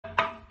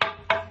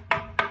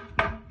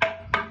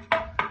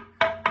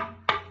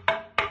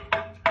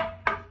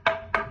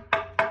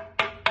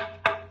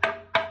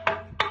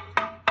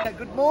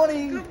Good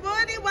morning. Good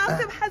morning.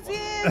 Welcome,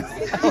 Hazim.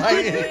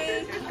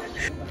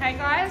 Hey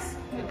guys,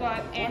 we've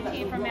got Ant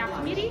here from our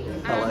committee.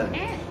 Hello.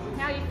 Ant,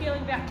 how are you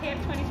feeling about Camp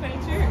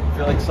 2022? I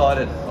feel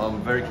excited.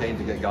 I'm very keen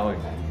to get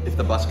going. If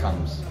the bus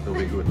comes, it'll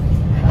be good.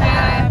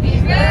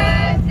 Happy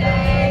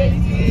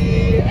birthday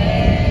to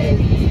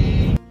Eddie.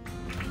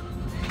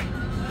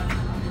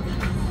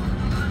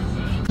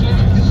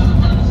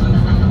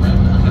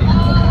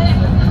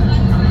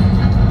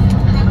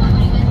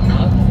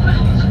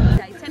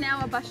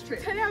 Bus trip.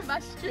 10-hour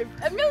bus trip.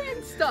 A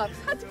million stops.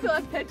 Had to fill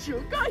up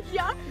petrol. Got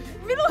here,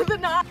 middle of the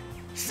night.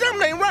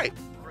 Something ain't right.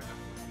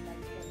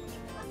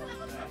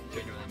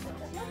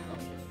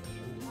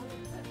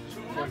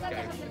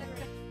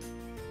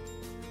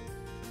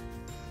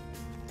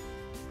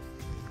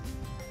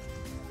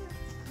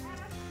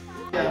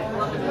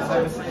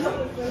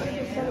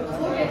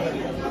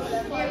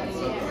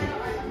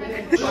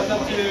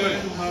 Welcome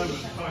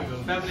to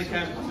Family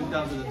Camp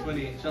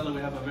 2020. Inshallah,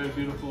 we have a very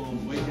beautiful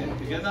weekend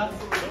together.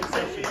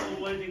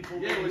 Waiting for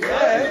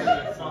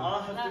Yeah. So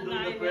I have to do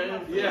the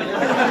prayer. Yeah.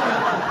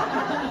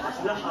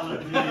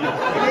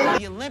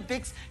 The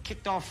Olympics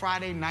kicked off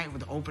Friday night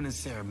with the opening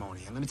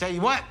ceremony. And let me tell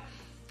you what,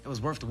 it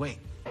was worth the wait.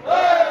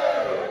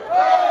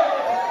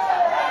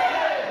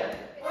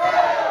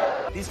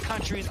 These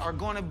countries are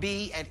going to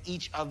be at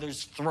each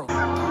other's throat.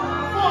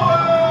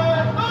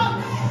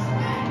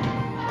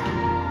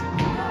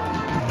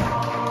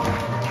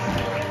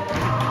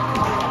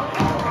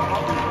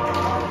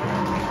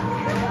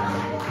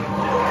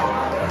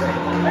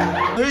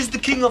 Who's the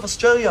King of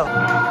Australia?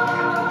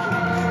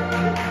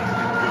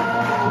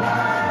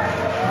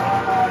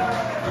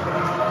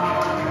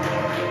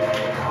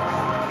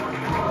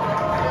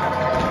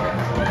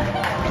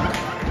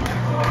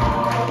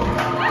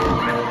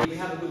 We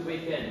have a good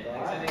weekend.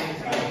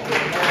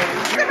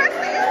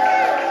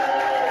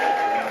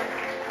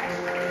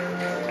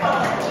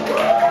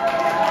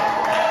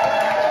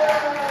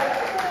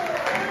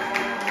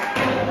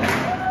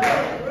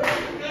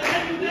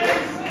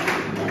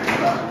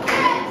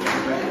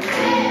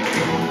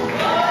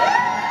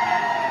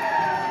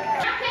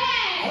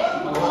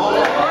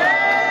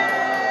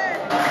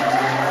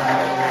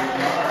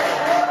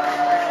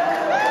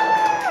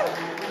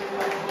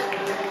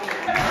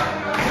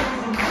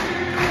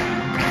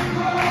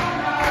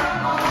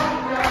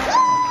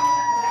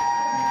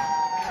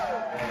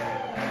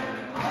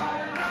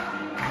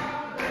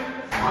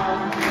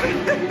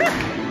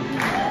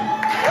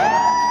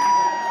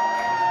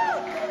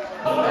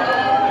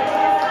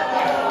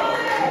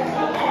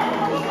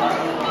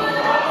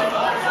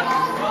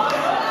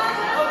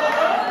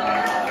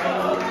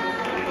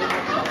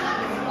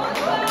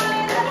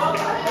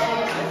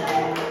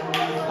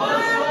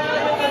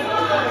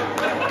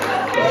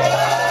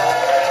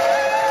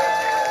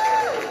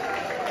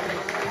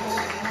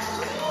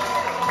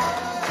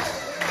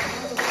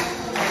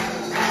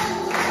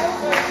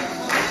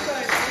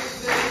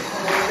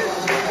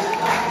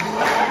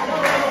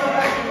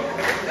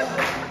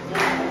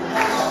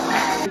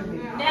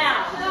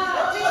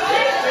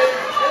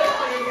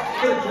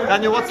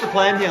 Daniel, what's the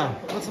plan here?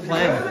 What's the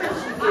plan?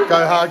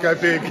 Go hard, go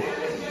big.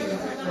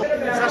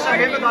 Sasha, have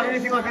you ever done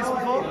anything like this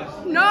before?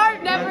 No,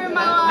 never in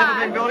my life. Never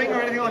been building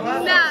or anything like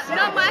that? Nah,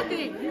 not my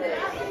thing.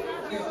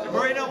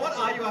 Marina, what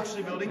are you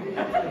actually building?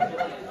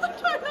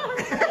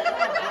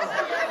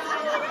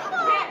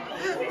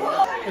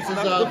 This is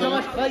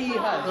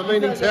the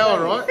Leaning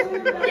Tower, right?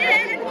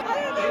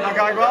 Not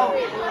going well?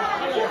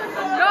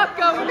 Not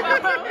going well.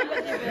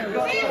 It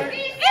at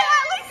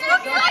least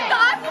looks like the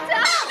Eiffel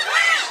Tower.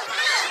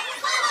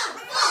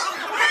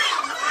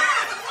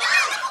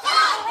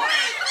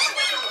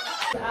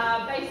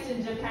 Based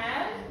in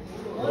Japan.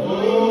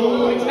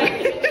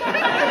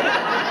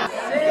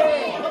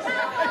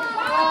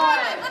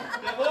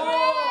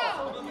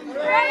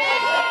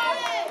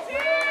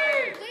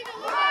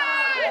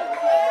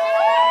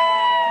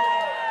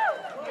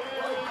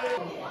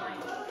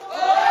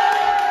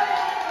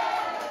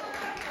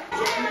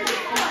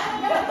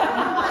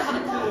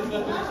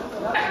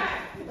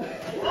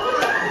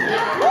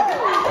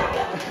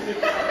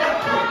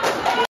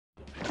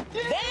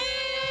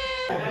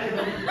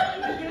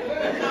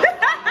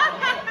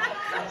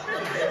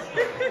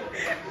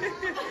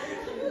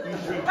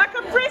 Like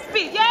a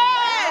frisbee,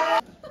 yeah!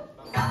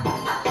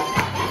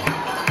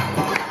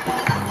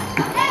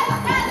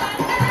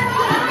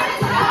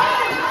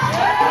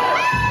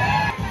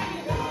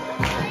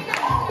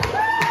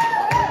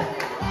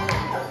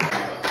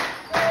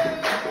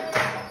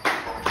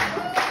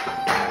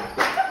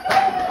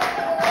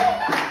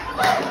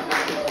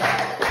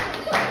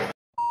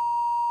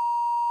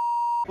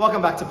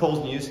 Welcome back to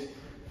Paul's News.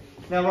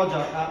 Now,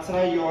 Roger,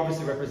 today you're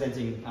obviously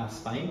representing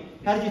Spain.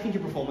 How did you think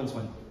your performance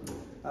went?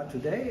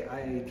 Today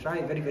I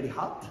try very, very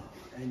hard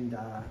and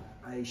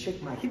I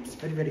shake my hips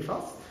very, very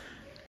fast.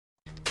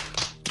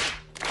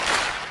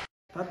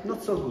 But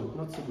not so good,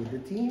 not so good. The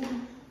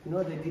team,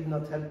 they did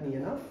not help me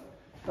enough.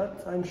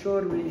 But I'm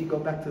sure we go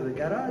back to the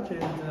garage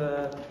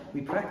and we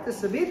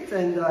practice a bit,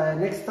 and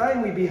next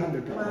time we be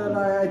 100%. Well,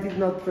 I did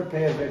not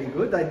prepare very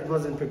good. I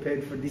wasn't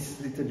prepared for this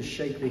little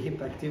shake the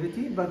hip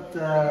activity, but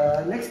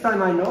next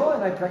time I know,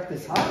 and I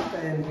practice hard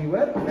and we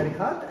work very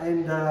hard,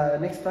 and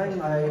next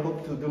time I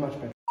hope to do much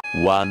better.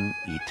 One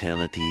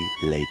eternity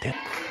later.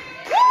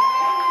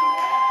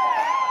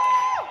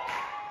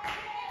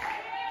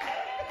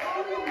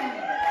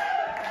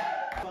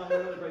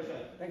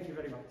 Thank you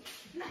very much.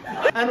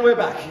 And we're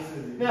back.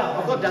 Now,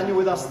 I've got Daniel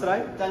with us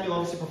today. Daniel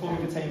obviously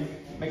performing for Team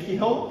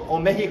Mexico, or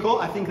Mexico.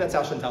 I think that's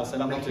how Chantal said,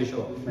 I'm not too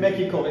sure.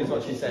 Mexico is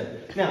what she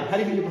said. Now, how do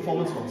you think your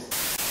performance was?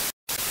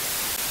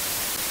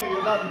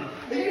 You're done.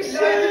 Are you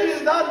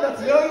serious? You're done?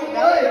 That's no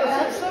way. I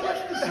have so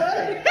much to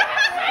say.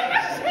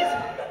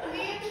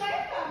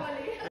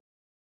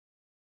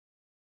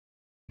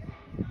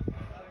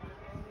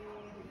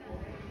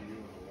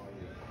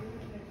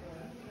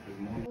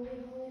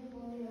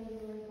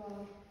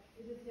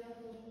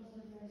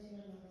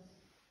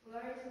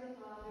 Glory to the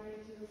Father,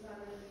 and to the Son,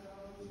 and to the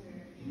Holy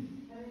Spirit.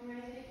 Having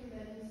mercy from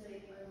death and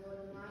sleep, my Lord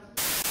and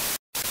Master.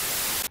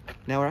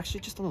 Now we're actually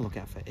just on the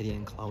lookout for Eddie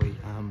and Chloe.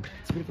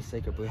 It's a bit of a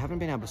secret, but we haven't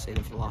been able to see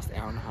them for the last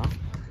hour and a half.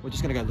 We're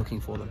just going to go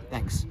looking for them.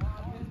 Thanks.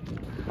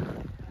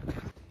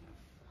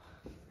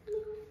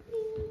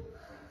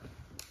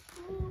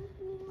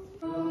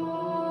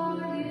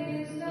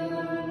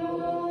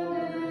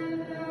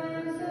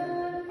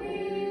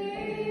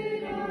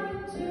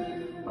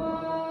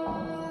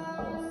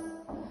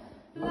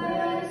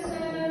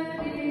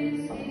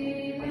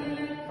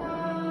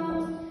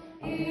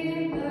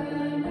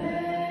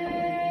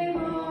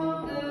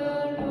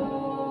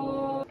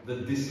 The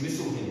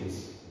dismissal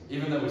hymns,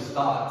 even though we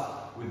start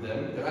with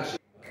them, they're actually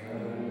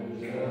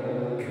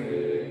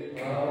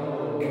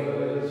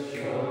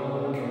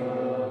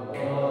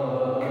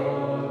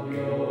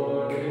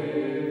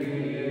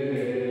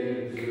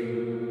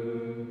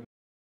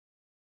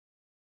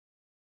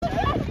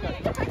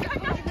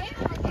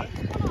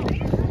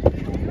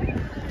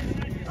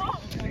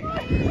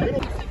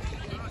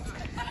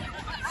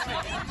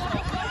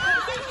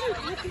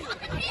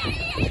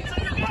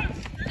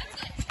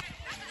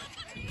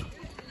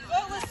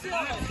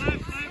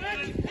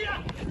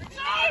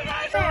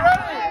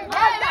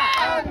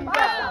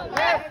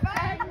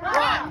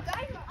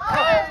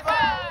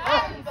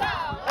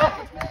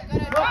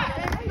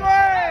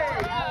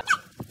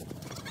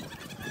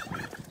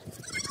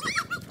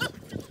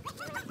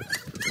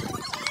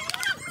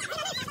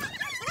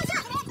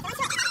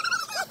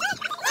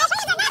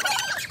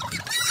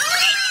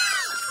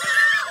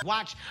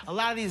Watch a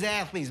lot of these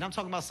athletes, and I'm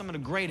talking about some of the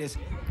greatest.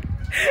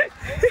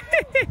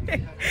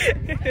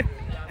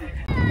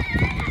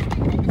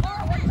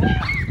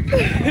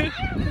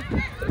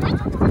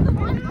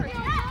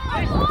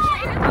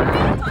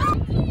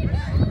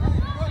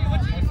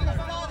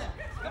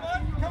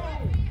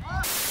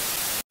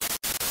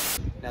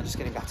 Now just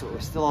getting back to it, we're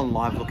still on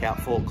live lookout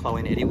for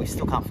Chloe and Eddie. We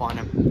still can't find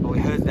them, but we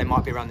heard they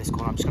might be around this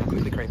corner. I'm just going to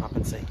quickly creep up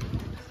and see.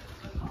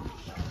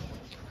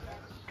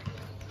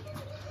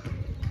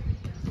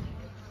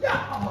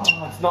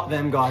 Oh, it's not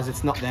them, guys.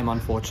 It's not them,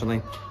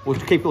 unfortunately. We'll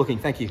keep looking.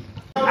 Thank you.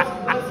 General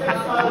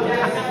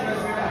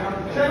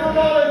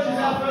knowledge is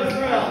our first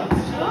round.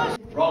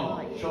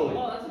 wrong, surely.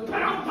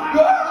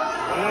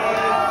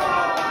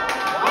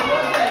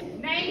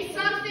 Name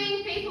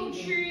something people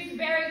choose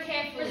very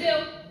carefully.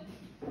 Brazil.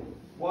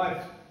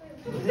 Wife.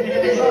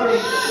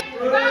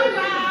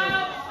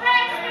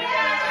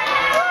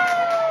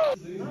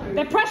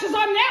 The pressure's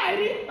on now,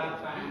 Eddie.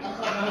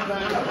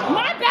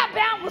 My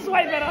bout was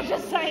way better,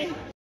 just saying.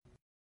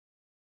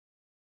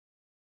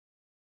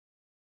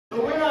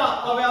 The winner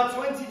of our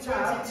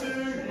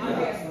 2022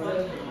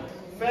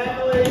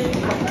 Family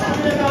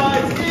Dinner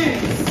Night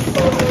is...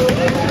 What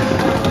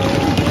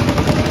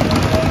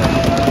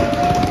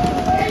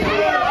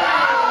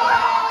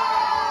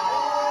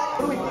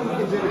do we think we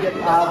can do to get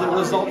the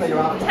result that you're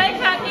after?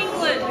 Take out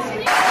England.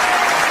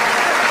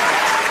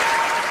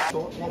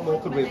 What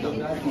more could we have done?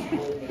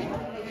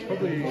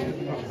 Probably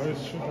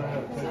hosts should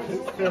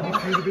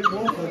have taken a bit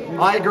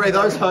more. I agree,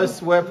 those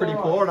hosts were pretty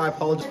poor, and I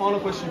apologise. Final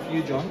question for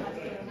you, John.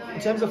 In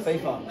terms of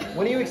FIFA,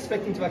 when are you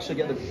expecting to actually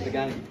get the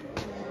game?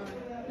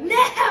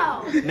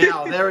 Now!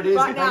 Now, there it is.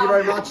 Right Thank you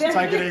very much.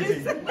 Take it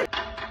easy.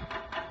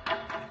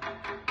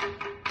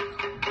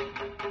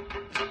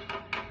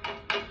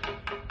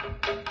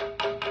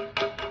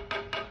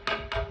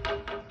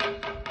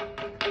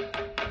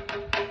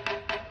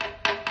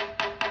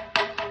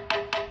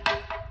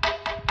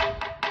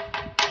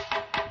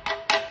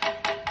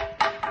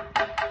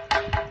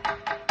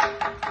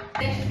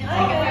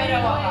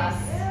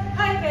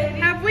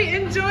 Have we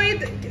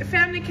enjoyed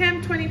Family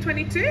Camp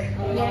 2022? Are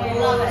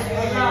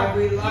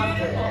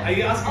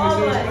you asking me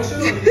serious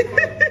questions?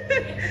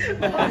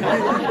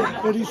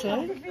 What do you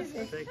say?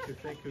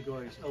 Thank you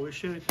guys. I will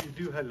share it. You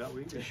do hella.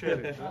 We share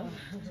it. Huh?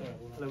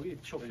 So, we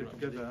eat chocolate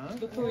together. Huh?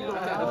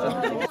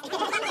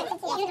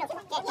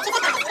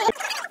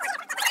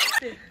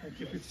 And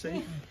keep it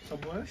safe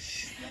somewhere.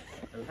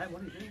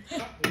 What is it?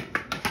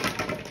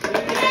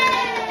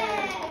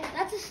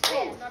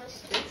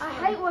 I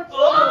hate watching.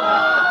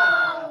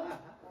 Oh!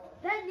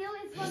 That Neil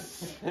is like.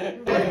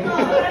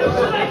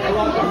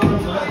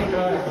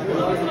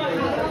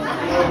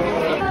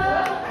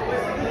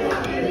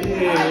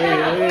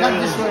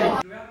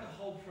 Throughout the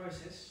whole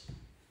process,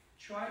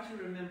 try to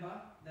remember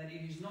that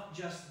it is not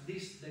just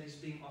this that is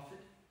being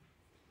offered,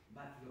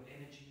 but your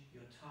energy,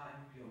 your time,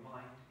 your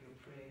mind, your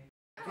prayer.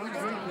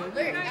 Beautiful,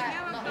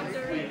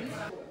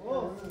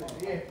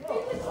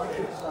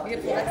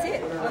 that's it.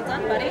 Well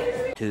done, buddy.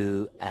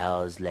 2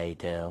 hours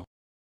later.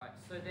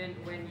 So then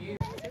when you...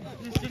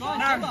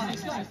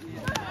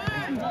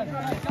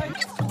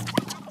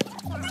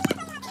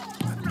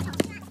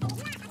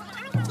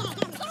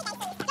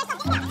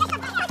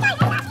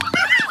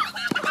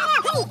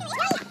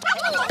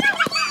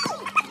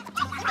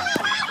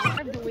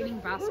 The winning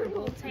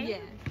basketball team. Yeah.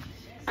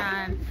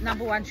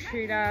 #1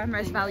 shooter,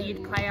 most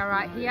valued player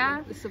right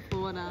here. The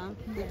supporter,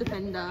 the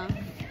defender,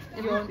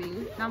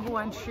 everything.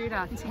 #1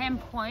 shooter, 10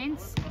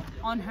 points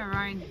on her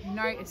own,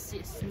 no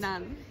assists.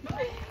 None.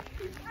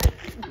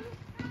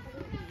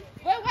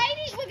 We're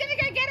waiting, we're gonna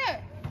go get her.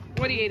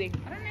 What are you eating?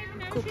 I don't even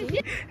know.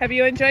 Cookie. Have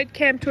you enjoyed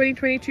Camp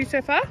 2022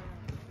 so far?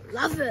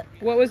 Love it.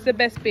 What was the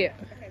best bit?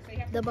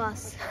 The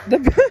bus.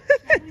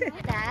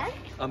 Dad?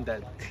 I'm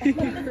dead.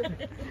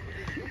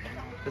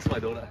 That's my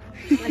daughter.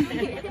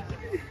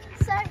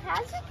 So,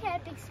 how's your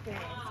camp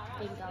experience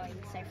been going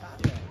so far?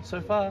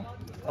 So far,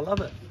 I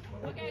love it.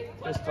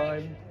 Best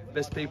time,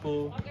 best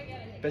people,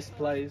 best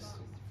place,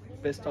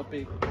 best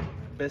topic,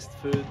 best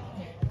food,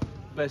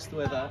 best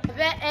weather. I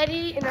bet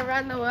Eddie in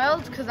Around the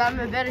World because I'm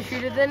a better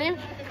shooter than him.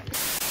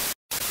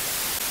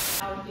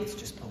 It's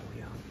just Paul,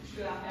 yeah.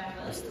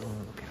 We're still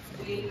looking for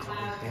the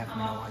They have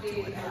no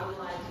idea what hour.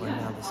 We're in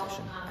another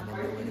session and then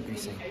we're going to be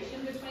singing.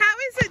 How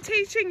is it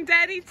teaching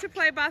Daddy to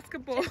play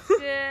basketball?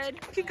 Good.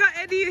 You got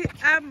any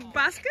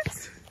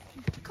baskets?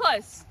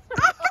 Close.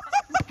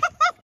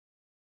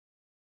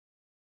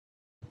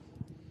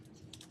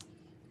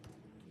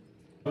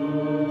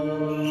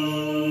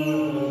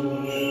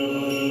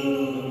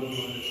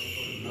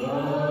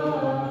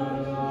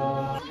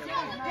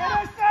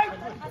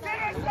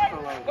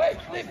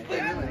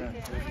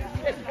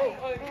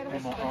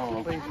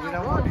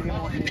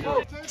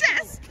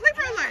 Jess, leave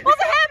her alone.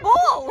 What's a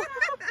handball?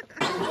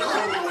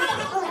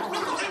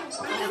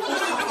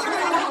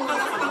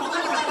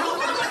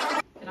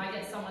 Can I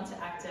get someone to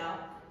act out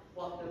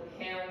what the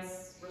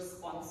parents'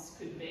 response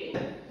could be?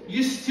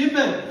 You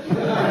stupid!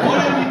 Why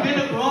don't you get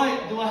it right?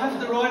 Do I have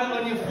to write it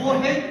on your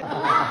forehead?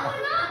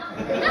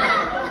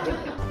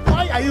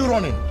 Why are you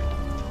running?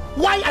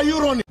 Why are you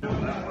running?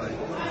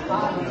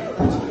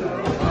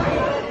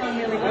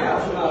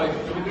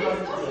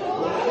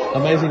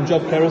 Amazing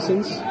job,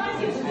 Kerosens. Is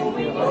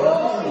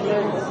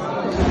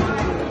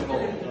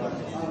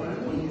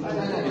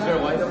there a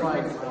way to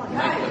like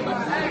make the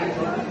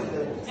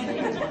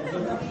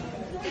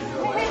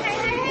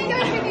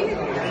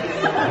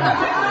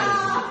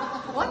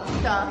What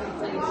the?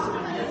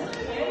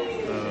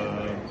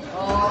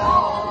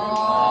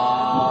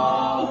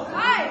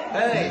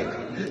 Hey,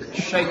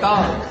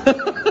 shaitan.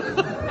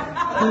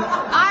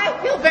 I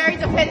feel very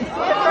defensive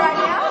right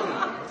now.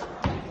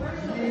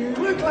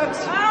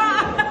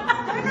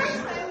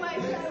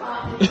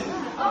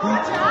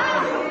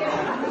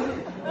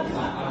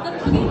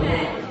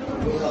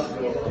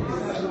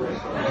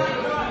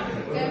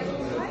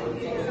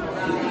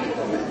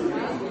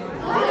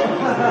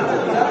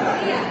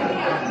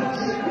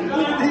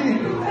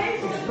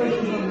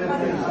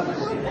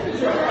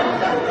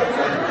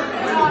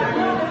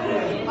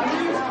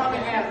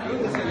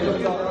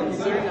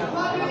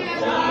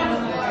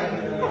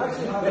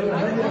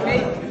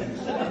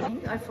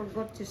 I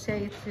forgot to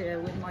say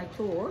it with my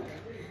talk.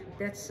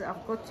 That's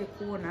I've got the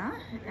corner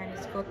and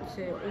it's got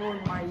all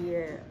my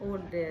all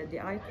the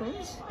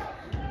icons,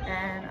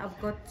 and I've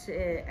got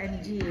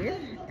Anjir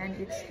and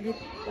it's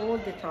lit all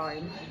the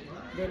time.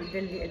 The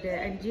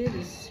Anjir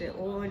is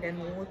oil and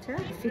water.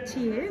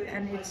 Fitir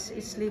and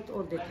it's lit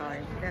all the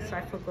time. That's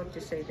I forgot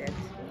to say that.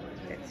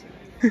 That's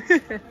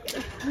it.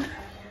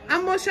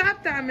 عمو شو عم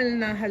تعمل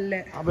لنا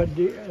هلا؟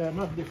 بدي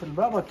نضيف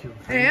الباربيكيو.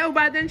 ايه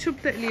وبعدين شو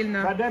بتقلي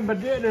لنا؟ بعدين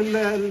بدي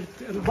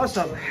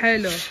البصل.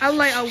 حلو،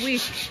 الله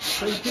يقويك.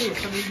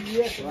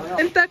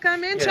 انت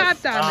كمان شو عم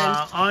تعمل؟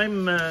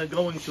 I'm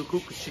going to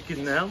cook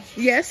chicken now.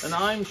 Yes. And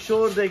I'm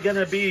sure they're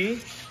gonna be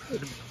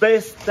the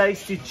best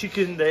tasty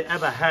chicken they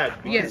ever had.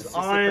 Because Yes.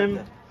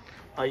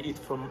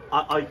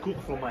 I cook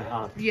from my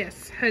heart.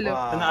 Yes, حلو.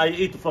 And I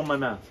eat from my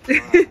mouth.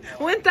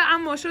 وانت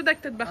عمو شو بدك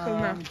تطبخ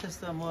لنا؟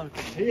 Just a more.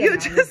 You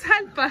just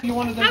help us.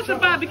 How's the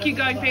barbecue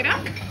going, Peter?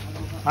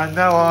 I have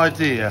no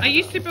idea. Are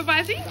you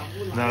supervising?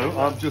 No,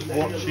 I'm just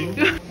watching.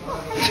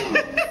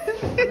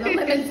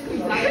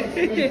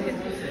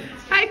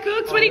 Hi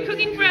cooks, what are you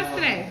cooking for us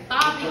today?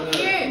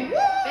 Barbecue.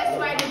 Best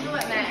way to do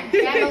it, man.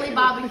 Family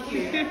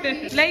barbecue.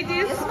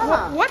 Ladies,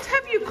 what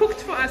have you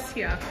cooked for us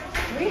here?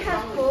 We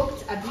have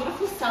cooked a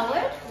beautiful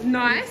salad.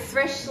 Nice.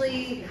 Freshly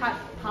cut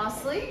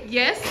parsley.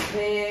 Yes.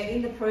 They're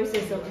in the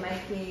process of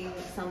making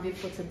some bit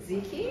for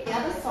tzatziki. The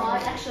other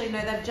side, actually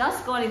no, they've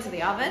just gone into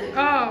the oven.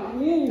 Oh,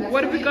 ooh,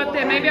 what have we got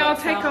there? Maybe I'll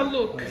take a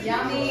look.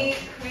 Yummy,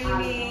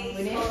 creamy.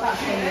 We need to start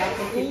cleaning up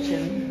the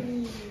kitchen.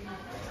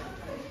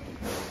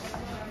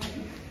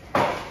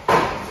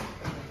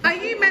 Are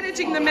you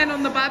managing the men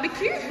on the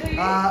barbecue?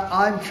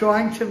 I'm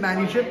trying to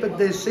manage it, but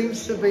there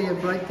seems to be a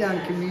breakdown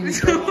in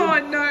communication.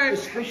 Oh no!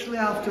 Especially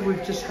after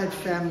we've just had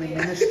family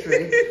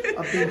ministry.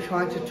 I've been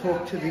trying to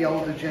talk to the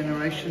older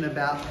generation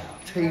about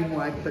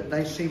teamwork, but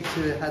they seem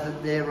to have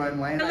it their own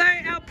way. Hello,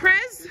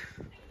 Alprez.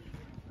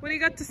 What do you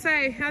got to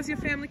say? How's your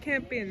family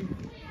camp been?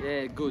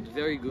 Yeah, good,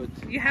 very good.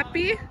 You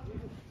happy?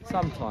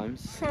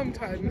 Sometimes.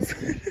 Sometimes.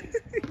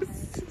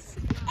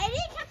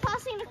 Eddie kept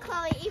passing to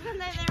Chloe even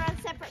though they're on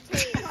separate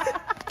teams.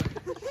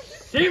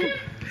 Sim!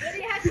 What do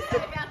you have to say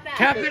about that?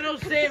 Capital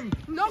Sim!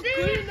 Not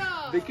good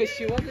enough. Because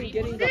she wasn't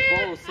getting the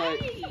ball, so...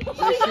 She No, got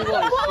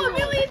the ball a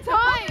million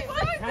times.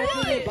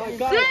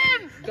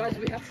 Guys,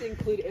 we have to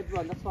include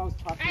everyone. That's why I was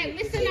typing. Hey,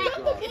 listen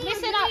up.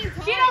 Listen up.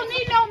 She don't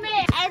need no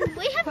man. And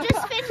we have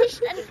just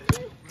finished an...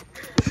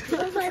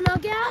 play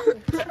Miguel.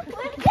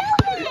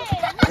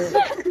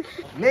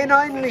 Men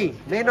only,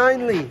 men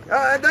only.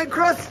 Don't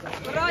cross.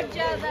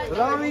 Roger.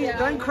 Rory,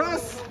 don't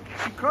cross.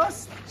 She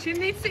crossed. She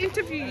needs to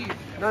interview you.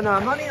 No,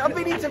 I'm only. I've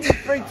been interviewed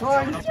 3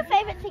 times. What's your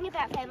favourite thing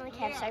about family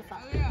camp so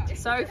far?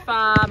 So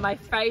far, my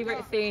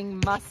favourite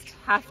thing must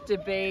have to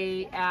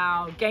be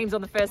our games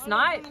on the first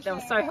night. They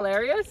were so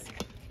hilarious.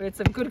 We had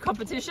some good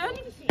competition.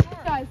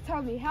 Guys,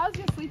 tell me, how's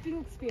your sleeping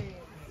experience?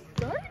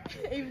 Don't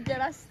even get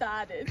us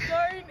started.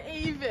 Don't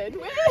even.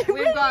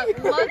 We've got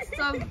lots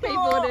of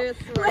people to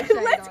throw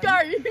shade Let's on.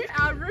 go.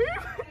 Our room,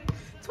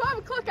 12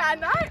 o'clock at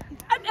night,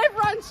 and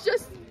everyone's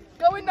just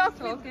going off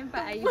Talking for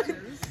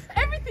ages.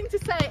 everything to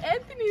say.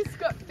 Anthony's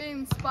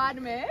been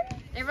Spider-Man.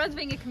 Everyone's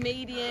being a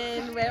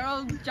comedian. We're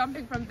all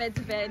jumping from bed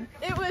to bed.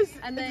 It was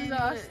and a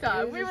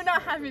disaster. We were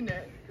not having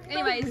it.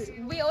 Anyways,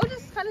 we all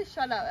just kind of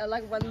shut up at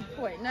like one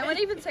point. No one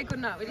even said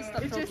goodnight. We just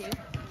stopped talking.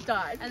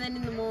 Died. And then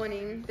in the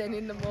morning.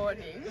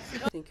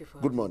 Thank you for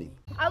Good morning.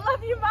 I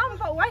love you, Mum,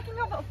 but waking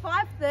up at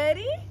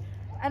 5:30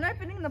 and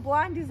opening the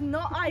blind is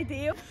not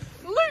ideal.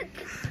 Luke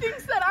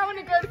thinks that I want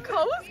to go to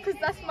Coles because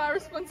that's my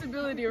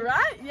responsibility,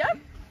 right? Yep.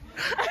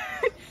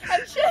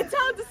 And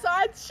Chantal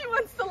decides she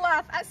wants to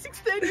laugh at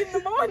 6:30 in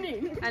the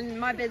morning. And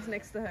my bed's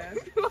next to her.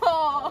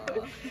 Oh.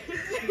 Do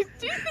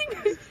you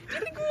think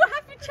we'll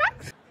have your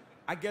chats?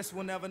 I guess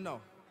we'll never know.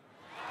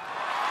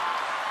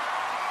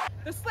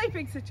 The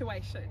sleeping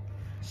situation.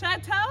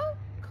 Chantal,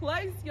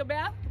 close your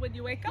mouth when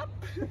you wake up.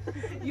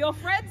 Your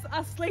friends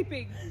are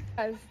sleeping.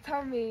 Guys,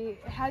 tell me,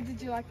 how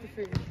did you like the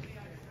food?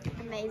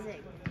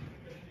 Amazing.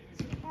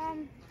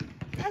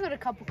 I got a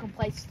couple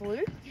complaints to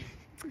Luke.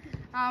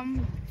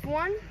 For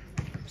one,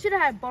 should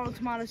have had bottled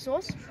tomato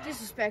sauce,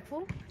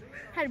 disrespectful.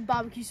 Had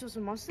barbecue sauce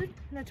and mustard,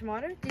 no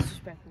tomato,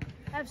 disrespectful.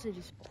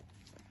 Absolutely disrespectful.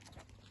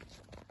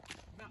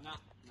 No.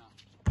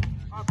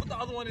 Alright, put the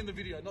other one in the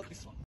video, not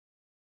this one.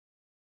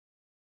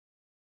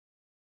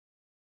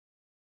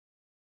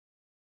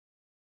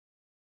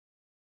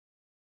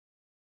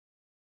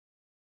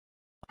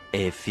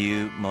 A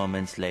few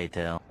moments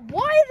later.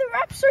 Why are the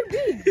wraps so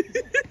big?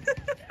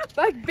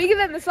 Like bigger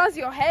than the size of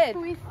your head.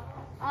 With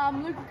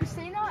Luke and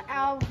Christina,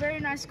 our very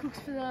nice cooks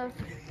for the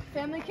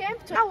family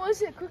camp. How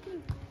was it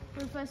cooking for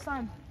the first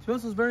time? To be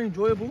honest, it was very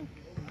enjoyable.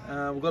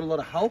 We got a lot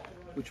of help,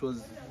 which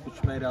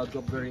made our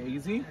job very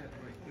easy.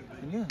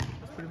 And yeah,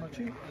 that's pretty much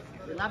it.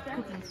 We love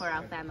cooking for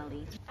our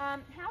family.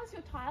 How's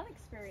your tile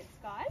experience,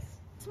 guys?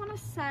 I just want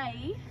to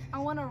say I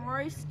want to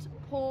roast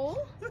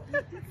Paul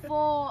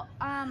for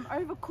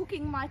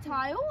overcooking my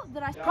tile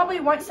that I probably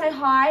won't say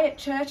hi at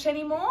church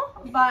anymore,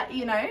 but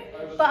you know,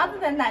 but other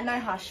than that, no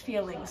harsh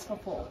feelings for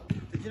Paul.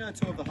 Did you know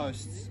 2 of the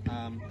hosts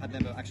had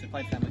never actually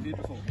played Family Feud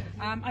before?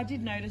 I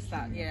did notice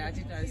that, yeah, I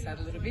did notice that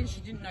a little bit.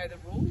 She didn't know the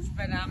rules,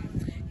 but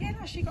yeah,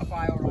 no, she got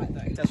by all right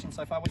though. Session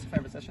so far, what's your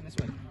favourite session this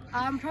week?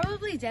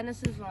 Probably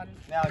Dennis's one.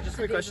 Now, just a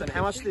quick question,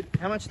 how much did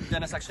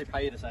Dennis actually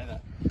pay you to say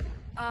that?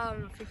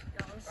 $50.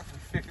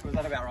 50, was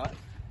that about right?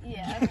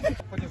 Yeah.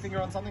 Put your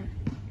finger on something.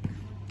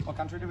 What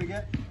country did we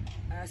get?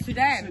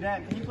 Sudan.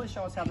 Sudan. Can you please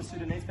show us how the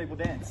Sudanese people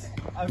dance?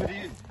 Over to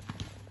you.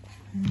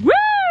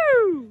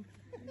 Woo!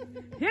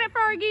 Hit it,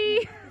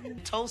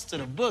 Fergie! Toast to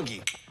the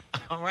boogie.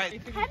 All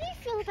right. How do you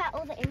feel about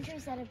all the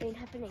injuries that have been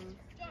happening?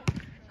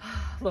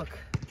 Look,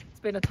 it's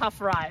been a tough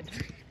ride,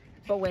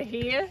 but we're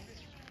here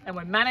and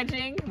we're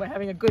managing and we're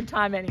having a good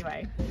time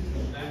anyway.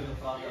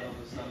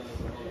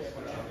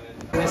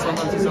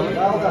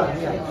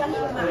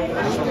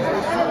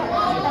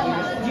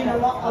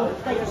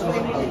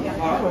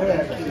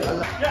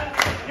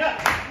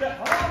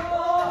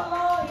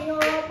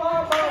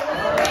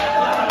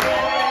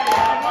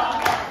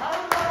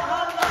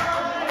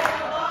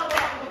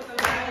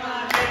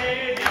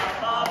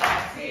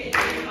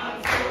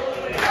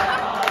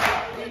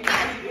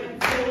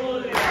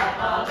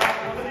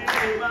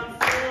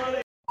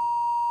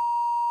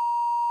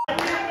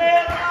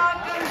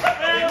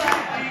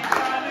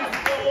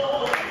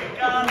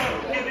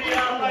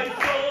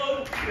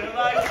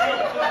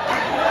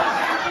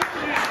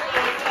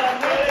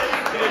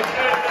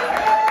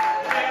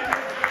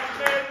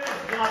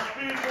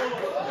 The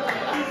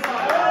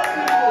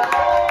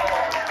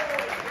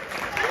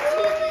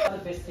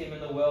best team in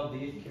the world, the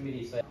youth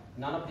committee, so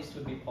none of this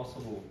would be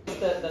possible.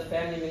 The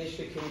family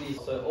ministry committee,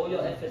 so all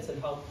your efforts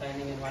and help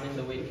planning and running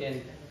the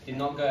weekend did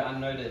not go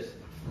unnoticed.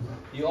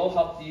 You all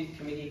helped the youth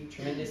committee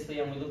tremendously,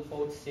 and we look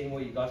forward to seeing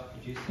what you guys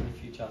produce in the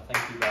future.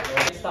 Thank you guys.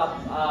 Next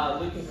up,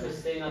 Luke and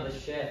Christina, the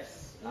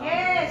chefs.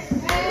 Yes!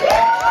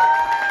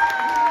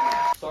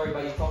 Sorry,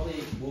 but you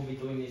probably will be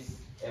doing this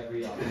every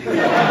year.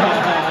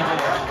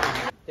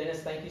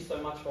 Dennis, thank you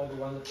so much for all the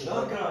wonderful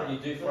work you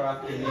do for our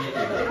community.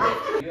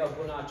 You,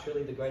 Abuna, are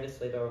truly the greatest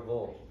leader of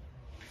all.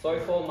 Sorry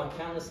for all my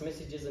countless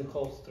messages and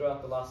calls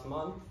throughout the last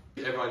month.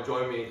 Everyone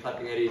join me in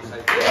clapping Eddie and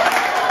saying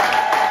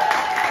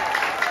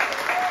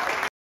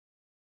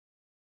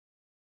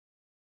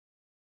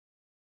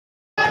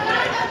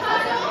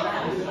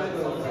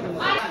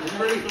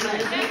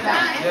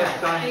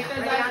Yes, done.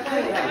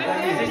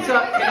 Sister,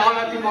 can I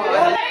have you more?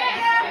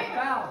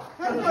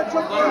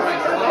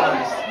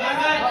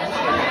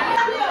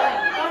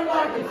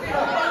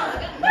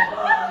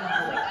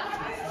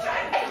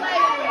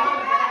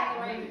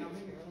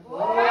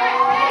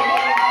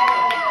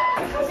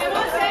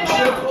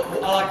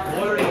 I like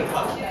water in the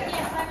cup.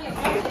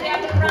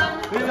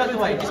 Move out the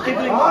way, just keep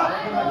it in mind.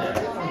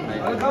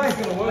 It's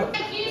going to work.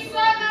 Thank you so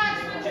much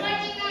for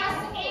joining us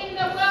in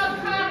the World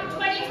Cup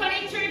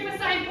 2022 for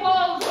St.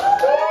 Paul's.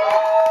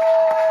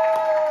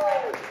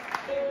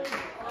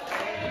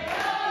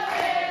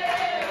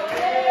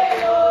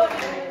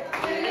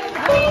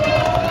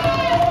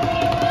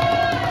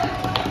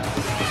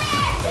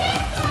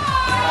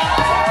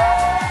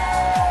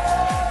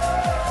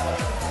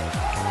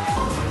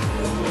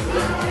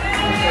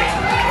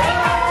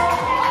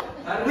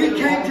 We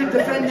came to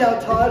defend our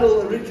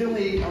title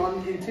originally in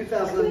 2019,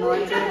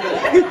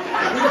 but we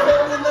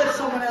thought we'd let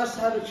someone else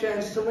have a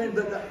chance to win,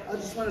 but I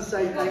just want to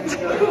say thank you.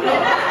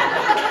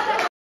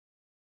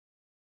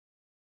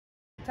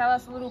 Tell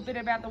us a little bit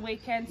about the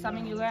weekend,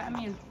 something you learnt. I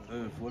mean,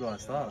 Where do I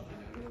start?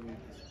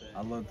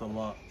 I learned a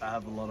lot. I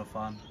have a lot of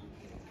fun.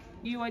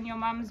 you and your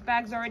mum's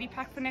bags already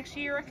packed for next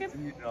year, you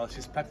reckon?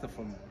 She's packed them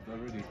from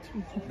already.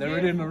 They're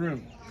already in the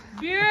room.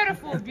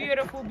 Beautiful,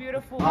 beautiful,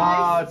 beautiful.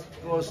 It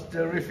was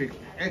terrific.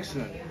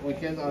 Excellent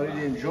weekend. I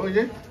really enjoyed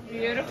it.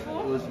 Beautiful.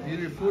 It was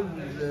beautiful.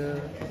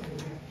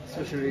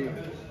 Especially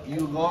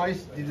you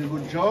guys did a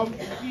good job.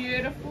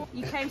 Beautiful.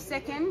 You came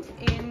second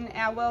in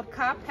our World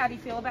Cup. How do you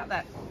feel about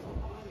that?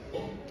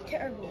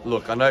 Terrible.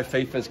 Look, I know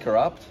FIFA's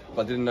corrupt,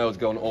 but I didn't know it was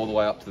going all the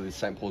way up to the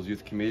St. Paul's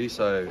Youth Committee,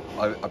 so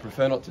I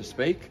prefer not to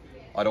speak.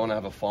 I don't want to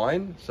have a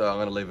fine, so I'm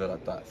going to leave it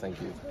at that.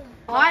 Thank you.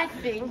 I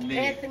think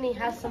Anthony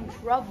has some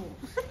troubles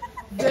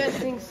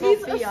versing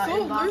Sophia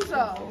in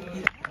basketball.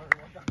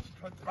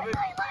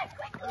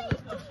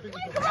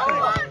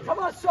 Come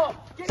on, Soph!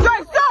 Go, Soph!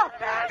 Go,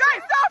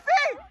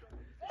 Sophie!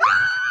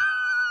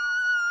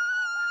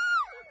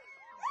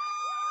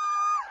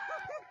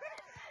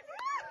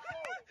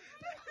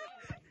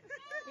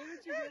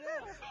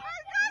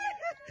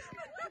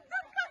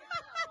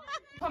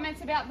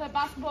 Comments about the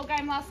basketball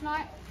game last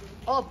night?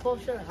 Oh, Paul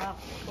shot a half.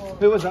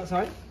 Who was that,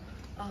 sorry?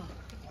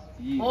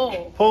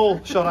 Oh.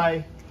 Paul shot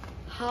a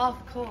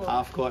Half court.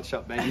 half court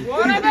shot, baby.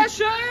 What about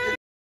shoot?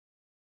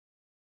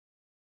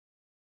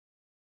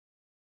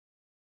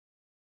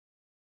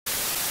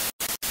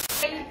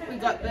 We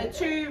got the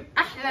two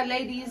Ahla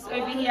ladies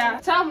over here.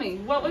 Tell me,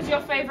 what was your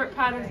favourite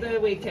part of the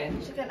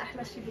weekend? شو كان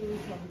أحلى شيء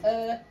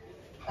بالويكند؟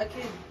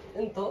 أكيد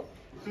أنتو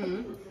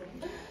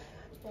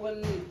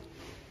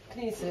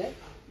والكنيسة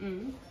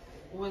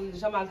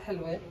والجامعة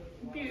الحلوة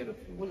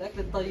والأكل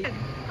الطيب.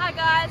 Hi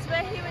guys,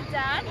 we're here with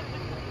Dad.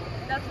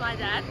 That's my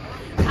dad.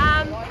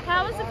 How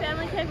has the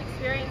family camp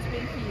experience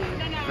been for you?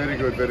 Very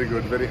good, very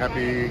good, very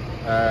happy.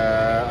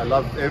 I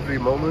loved every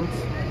moment.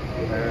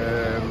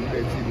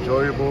 It's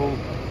enjoyable,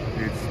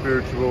 it's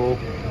spiritual.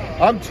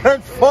 I'm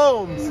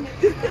transformed!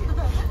 Big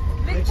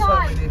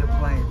time! We need a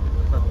plane.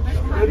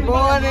 Good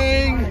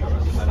morning!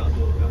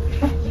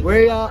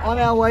 We are on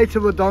our way to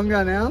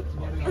Wodonga now,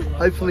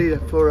 hopefully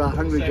for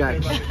Hungry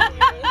Jack's.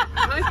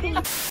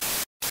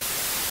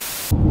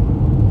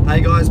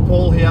 Hey guys,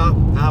 Paul here.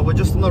 We're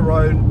just on the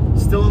road,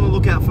 still on the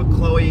lookout for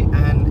Chloe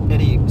and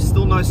Eddie.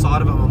 Still no sight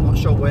of them, I'm not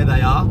sure where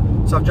they are.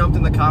 So I've jumped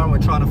in the car and we're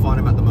trying to find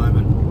them at the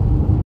moment.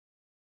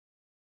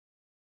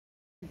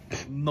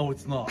 No,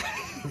 it's not.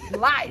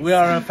 Lies. We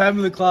are a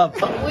family club.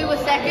 We were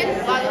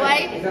second, by the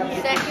way.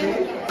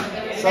 Second.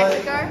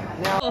 Mexico.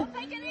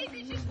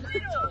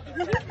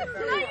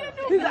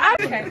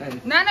 Okay.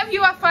 None of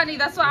you are funny,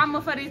 that's what I'm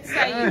Farid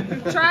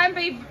saying. Try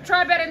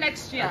better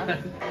next year.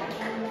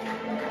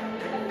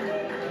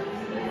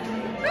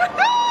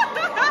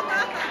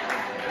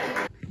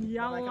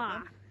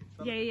 Yalla.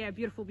 Yeah,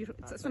 beautiful,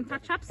 beautiful. Some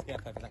touch-ups? Yeah,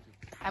 perfect, thank you.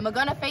 And we're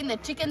gonna feed the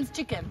chickens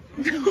chicken.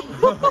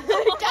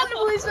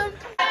 Cannibalism.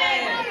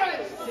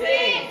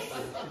 6,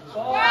 5,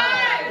 4.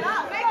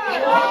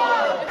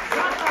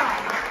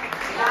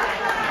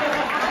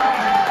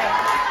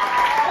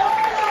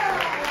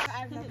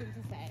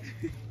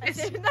 No,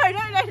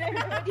 what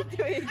are you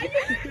doing?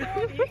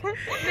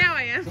 Now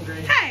I am.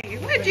 Hey,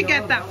 where'd you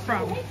get that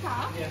from?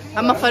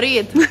 I'm a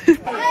Farid.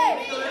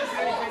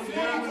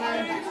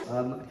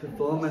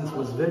 Performance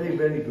was very,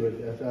 very good.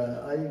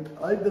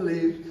 I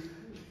believe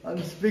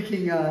I'm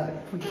speaking.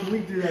 Can we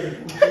do that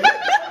again?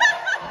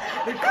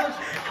 Because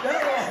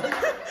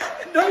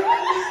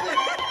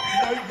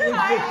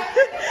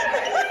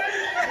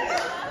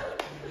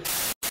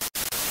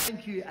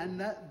Thank you, and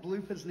that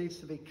bloopers needs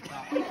to be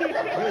cut. Please.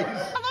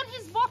 On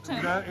his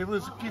bottom. No, it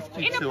was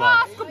gifted In a to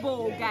us.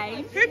 basketball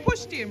game. Who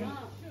pushed him?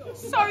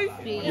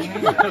 Sophie.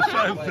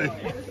 Sophie.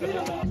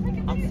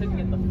 I'm sitting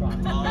in the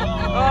front.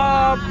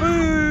 Oh,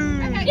 boo!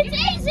 It's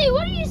easy.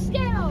 What are you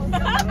scared of?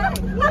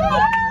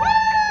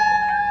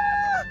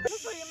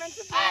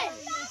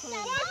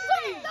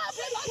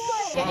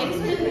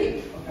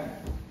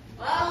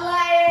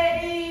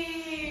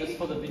 Just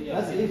for the video.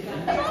 That's it.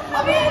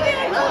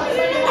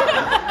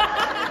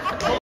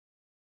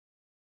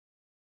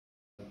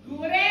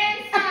 Good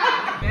answer.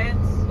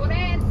 Good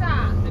answer.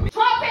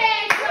 Top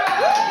answer.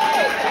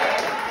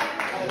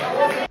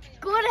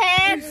 Good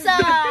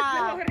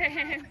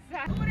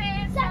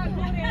answer.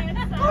 Good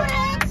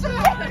answer.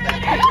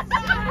 Good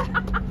answer.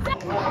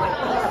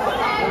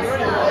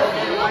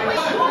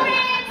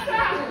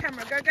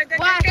 Camera, go, go, go, go,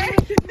 go. How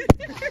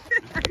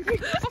do you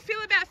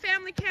feel about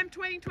Family Camp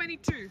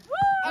 2022?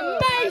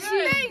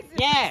 Amazing.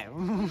 Yeah.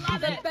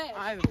 Love it.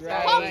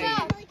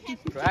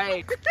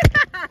 Great.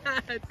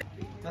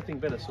 Nothing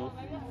better, so.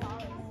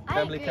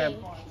 Family Camp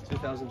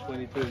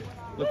 2022.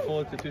 Look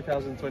forward to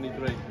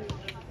 2023.